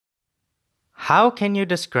How can you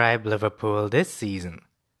describe Liverpool this season?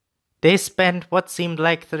 They spent what seemed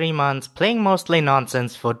like 3 months playing mostly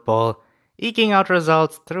nonsense football, eking out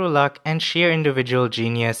results through luck and sheer individual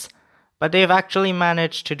genius, but they've actually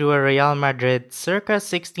managed to do a Real Madrid circa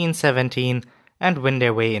 16-17 and win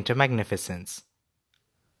their way into magnificence.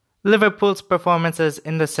 Liverpool's performances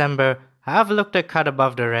in December have looked a cut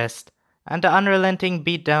above the rest, and the unrelenting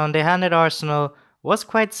beatdown they handed Arsenal was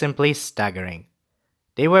quite simply staggering.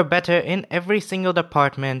 They were better in every single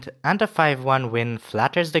department, and a 5-1 win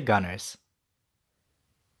flatters the Gunners.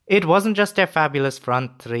 It wasn't just their fabulous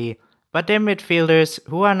front three, but their midfielders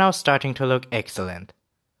who are now starting to look excellent.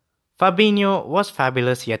 Fabinho was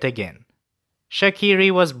fabulous yet again.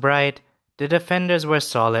 Shaqiri was bright, the defenders were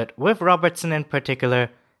solid, with Robertson in particular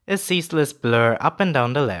a ceaseless blur up and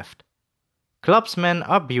down the left. Klopp's men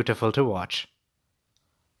are beautiful to watch.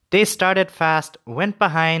 They started fast, went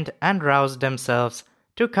behind and roused themselves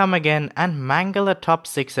to come again and mangle a top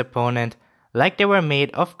 6 opponent like they were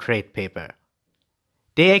made of crepe paper.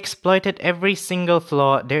 They exploited every single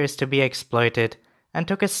flaw there is to be exploited and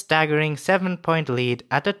took a staggering 7-point lead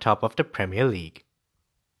at the top of the Premier League.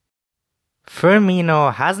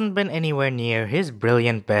 Firmino hasn't been anywhere near his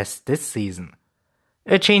brilliant best this season.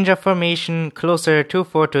 A change of formation closer to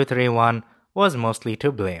 4-2-3-1 was mostly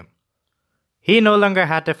to blame. He no longer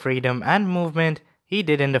had the freedom and movement he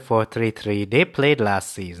did in the 4-3-3 they played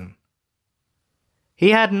last season.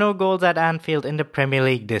 He had no goals at Anfield in the Premier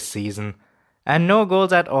League this season, and no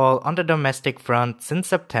goals at all on the domestic front since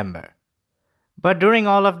September. But during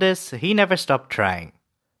all of this, he never stopped trying.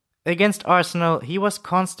 Against Arsenal, he was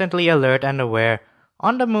constantly alert and aware,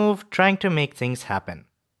 on the move trying to make things happen.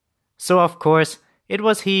 So of course, it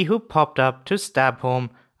was he who popped up to stab home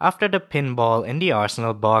after the pinball in the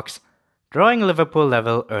Arsenal box, drawing Liverpool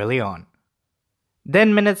level early on.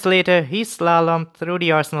 Then minutes later, he slalomed through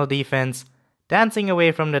the Arsenal defense, dancing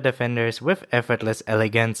away from the defenders with effortless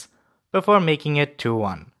elegance, before making it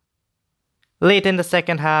 2-1. Late in the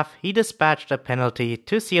second half, he dispatched a penalty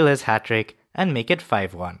to seal his hat-trick and make it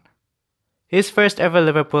 5-1. His first ever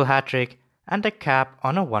Liverpool hat-trick and a cap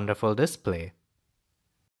on a wonderful display.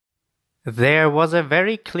 There was a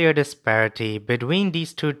very clear disparity between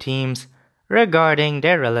these two teams regarding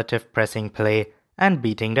their relative pressing play and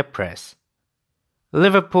beating the press.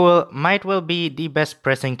 Liverpool might well be the best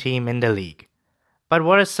pressing team in the league, but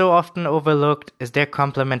what is so often overlooked is their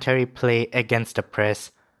complementary play against the press,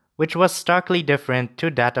 which was starkly different to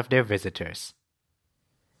that of their visitors.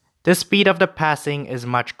 The speed of the passing is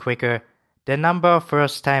much quicker, the number of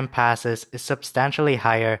first-time passes is substantially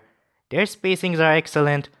higher, their spacings are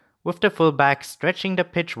excellent, with the fullbacks stretching the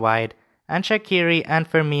pitch wide and Shaqiri and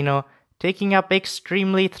Firmino taking up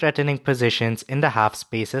extremely threatening positions in the half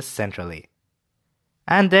spaces centrally.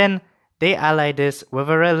 And then they ally this with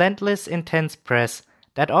a relentless intense press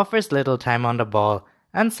that offers little time on the ball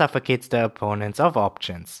and suffocates the opponents of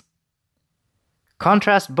options.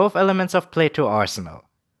 Contrast both elements of play to Arsenal.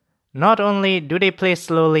 Not only do they play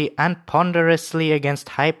slowly and ponderously against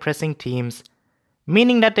high-pressing teams,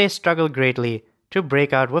 meaning that they struggle greatly to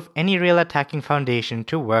break out with any real attacking foundation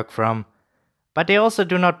to work from, but they also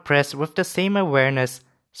do not press with the same awareness,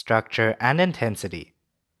 structure, and intensity.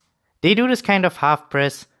 They do this kind of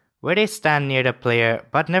half-press where they stand near the player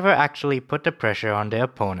but never actually put the pressure on the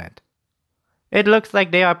opponent. It looks like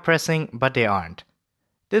they are pressing, but they aren't.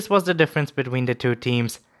 This was the difference between the two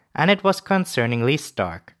teams, and it was concerningly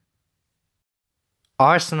stark.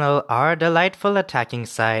 Arsenal are a delightful attacking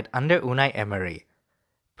side under Unai Emery.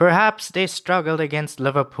 Perhaps they struggled against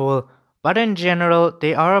Liverpool, but in general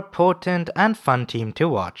they are a potent and fun team to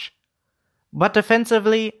watch. But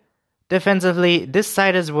defensively, this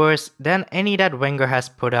side is worse than any that Wenger has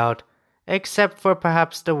put out, except for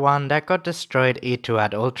perhaps the one that got destroyed 8-2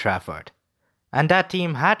 at Old Trafford. And that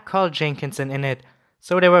team had Carl Jenkinson in it,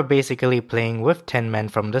 so they were basically playing with 10 men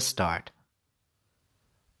from the start.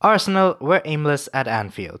 Arsenal were aimless at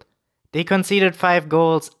Anfield. They conceded 5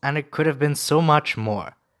 goals and it could have been so much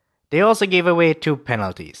more. They also gave away 2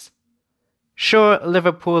 penalties. Sure,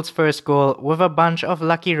 Liverpool's first goal with a bunch of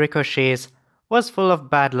lucky ricochets was full of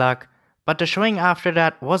bad luck, but the showing after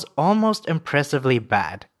that was almost impressively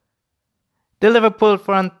bad. The Liverpool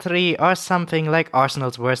front three are something like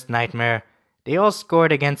Arsenal's worst nightmare. They all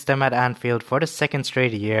scored against them at Anfield for the 2nd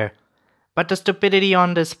straight year, but the stupidity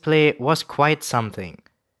on display was quite something.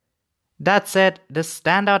 That said, the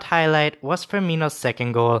standout highlight was Firmino's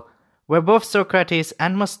second goal, where both Sokratis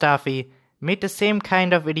and Mustafi made the same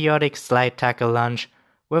kind of idiotic slide tackle lunge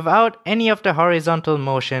without any of the horizontal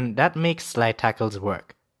motion that makes slide tackles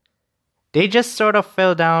work. They just sort of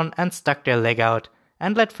fell down and stuck their leg out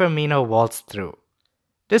and let Firmino waltz through.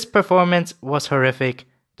 This performance was horrific,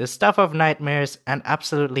 the stuff of nightmares, and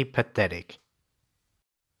absolutely pathetic.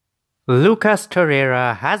 Lucas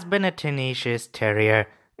Torreira has been a tenacious terrier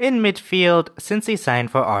in midfield since he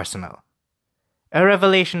signed for Arsenal. A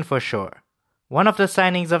revelation for sure, one of the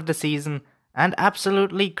signings of the season, and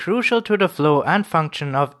absolutely crucial to the flow and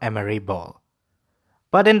function of Emery ball.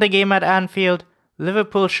 But in the game at Anfield,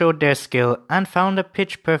 Liverpool showed their skill and found a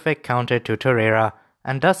pitch-perfect counter to Torreira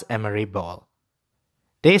and thus Emery ball.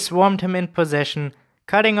 They swarmed him in possession,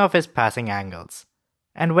 cutting off his passing angles.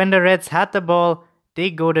 And when the Reds had the ball,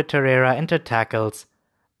 they goaded Torreira into tackles,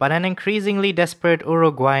 but an increasingly desperate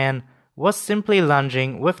Uruguayan was simply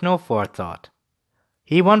lunging with no forethought.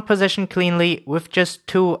 He won possession cleanly with just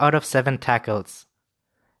 2 out of 7 tackles.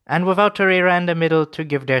 And without Torreira in the middle to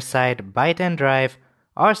give their side bite and drive,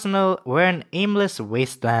 Arsenal were an aimless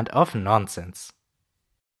wasteland of nonsense.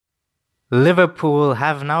 Liverpool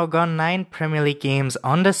have now gone 9 Premier League games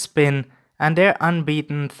on the spin and they're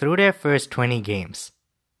unbeaten through their first 20 games.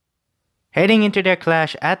 Heading into their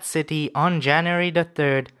clash at City on January the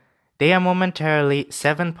 3rd, they are momentarily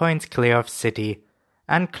 7 points clear of City,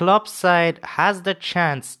 and Klopp's side has the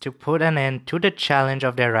chance to put an end to the challenge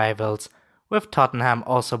of their rivals, with Tottenham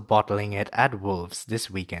also bottling it at Wolves this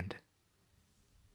weekend.